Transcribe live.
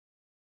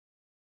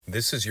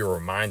This is your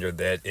reminder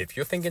that if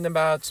you're thinking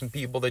about some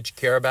people that you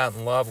care about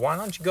and love, why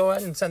don't you go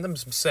ahead and send them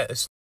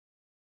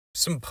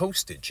some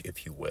postage,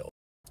 if you will.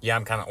 Yeah,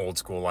 I'm kind of old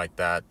school like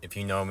that. If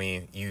you know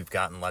me, you've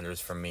gotten letters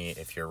from me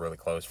if you're really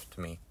close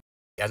to me.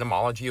 The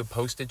etymology of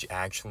postage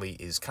actually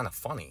is kind of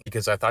funny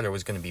because I thought it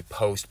was going to be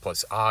post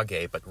plus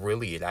age, but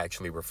really it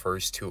actually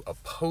refers to a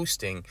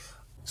posting.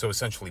 So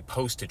essentially,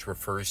 postage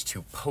refers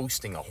to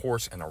posting a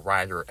horse and a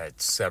rider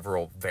at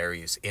several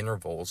various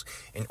intervals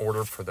in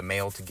order for the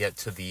mail to get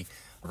to the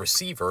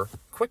receiver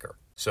quicker.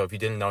 So if you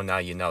didn't know, now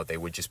you know. They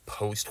would just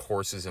post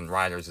horses and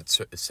riders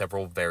at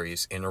several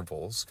various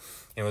intervals.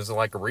 It was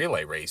like a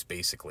relay race,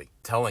 basically.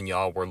 Telling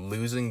y'all we're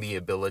losing the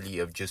ability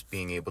of just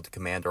being able to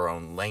command our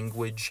own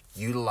language,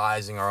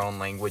 utilizing our own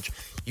language,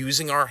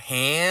 using our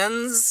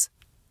hands.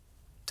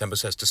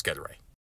 Tempus est discedere.